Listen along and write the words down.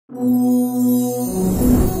Welcome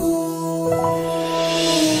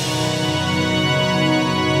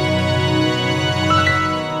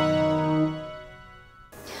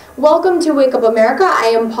to Wake Up America.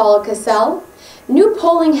 I am Paula Cassell. New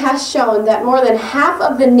polling has shown that more than half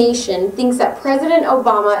of the nation thinks that President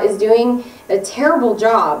Obama is doing a terrible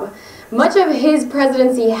job. Much of his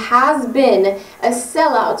presidency has been a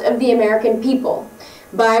sellout of the American people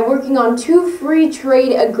by working on 2 free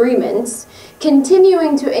trade agreements,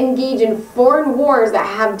 continuing to engage in foreign wars that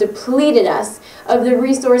have depleted us of the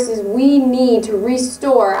resources we need to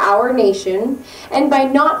restore our nation, and by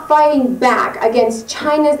not fighting back against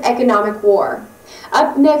China's economic war.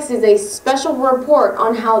 Up next is a special report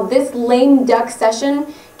on how this lame duck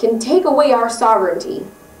session can take away our sovereignty.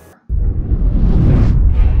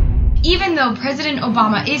 Even though President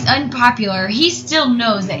Obama is unpopular, he still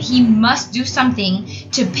knows that he must do something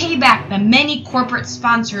to pay back the many corporate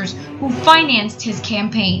sponsors who financed his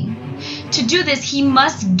campaign. To do this, he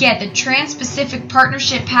must get the Trans-Pacific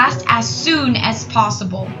Partnership passed as soon as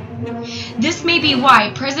possible. This may be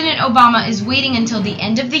why President Obama is waiting until the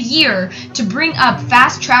end of the year to bring up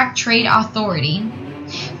fast-track trade authority.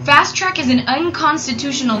 Fast Track is an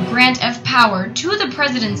unconstitutional grant of power to the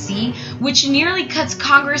presidency, which nearly cuts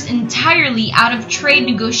Congress entirely out of trade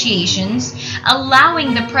negotiations,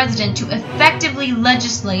 allowing the president to effectively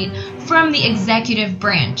legislate from the executive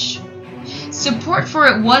branch. Support for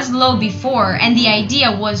it was low before, and the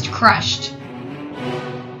idea was crushed.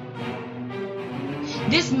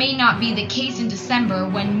 This may not be the case in December,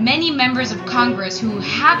 when many members of Congress who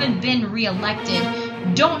haven't been re-elected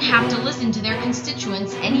don't have to listen to their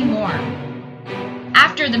constituents anymore.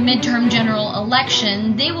 After the midterm general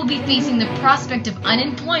election, they will be facing the prospect of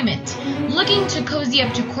unemployment, looking to cozy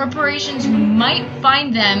up to corporations who might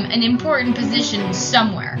find them an important position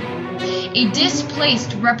somewhere. A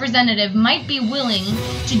displaced representative might be willing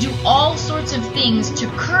to do all sorts of things to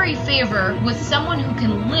curry favor with someone who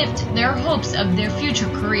can lift their hopes of their future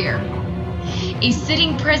career. A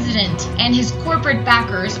sitting president and his corporate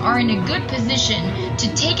backers are in a good position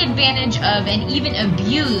to take advantage of and even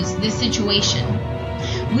abuse this situation.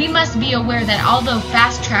 We must be aware that although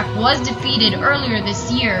Fast Track was defeated earlier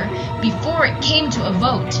this year, before it came to a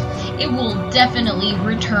vote, it will definitely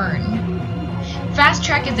return. Fast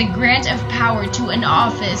Track is a grant of power to an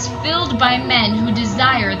office filled by men who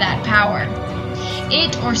desire that power.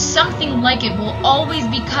 It or something like it will always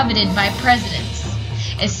be coveted by presidents,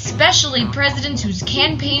 especially presidents whose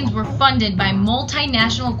campaigns were funded by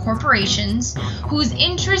multinational corporations whose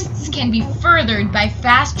interests can be furthered by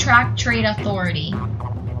Fast Track trade authority.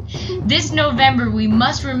 This November, we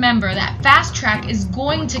must remember that Fast Track is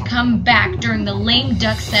going to come back during the lame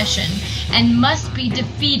duck session and must be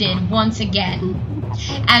defeated once again.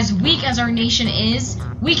 As weak as our nation is,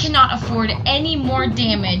 we cannot afford any more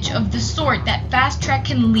damage of the sort that Fast Track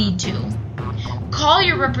can lead to. Call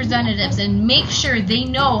your representatives and make sure they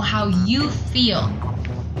know how you feel.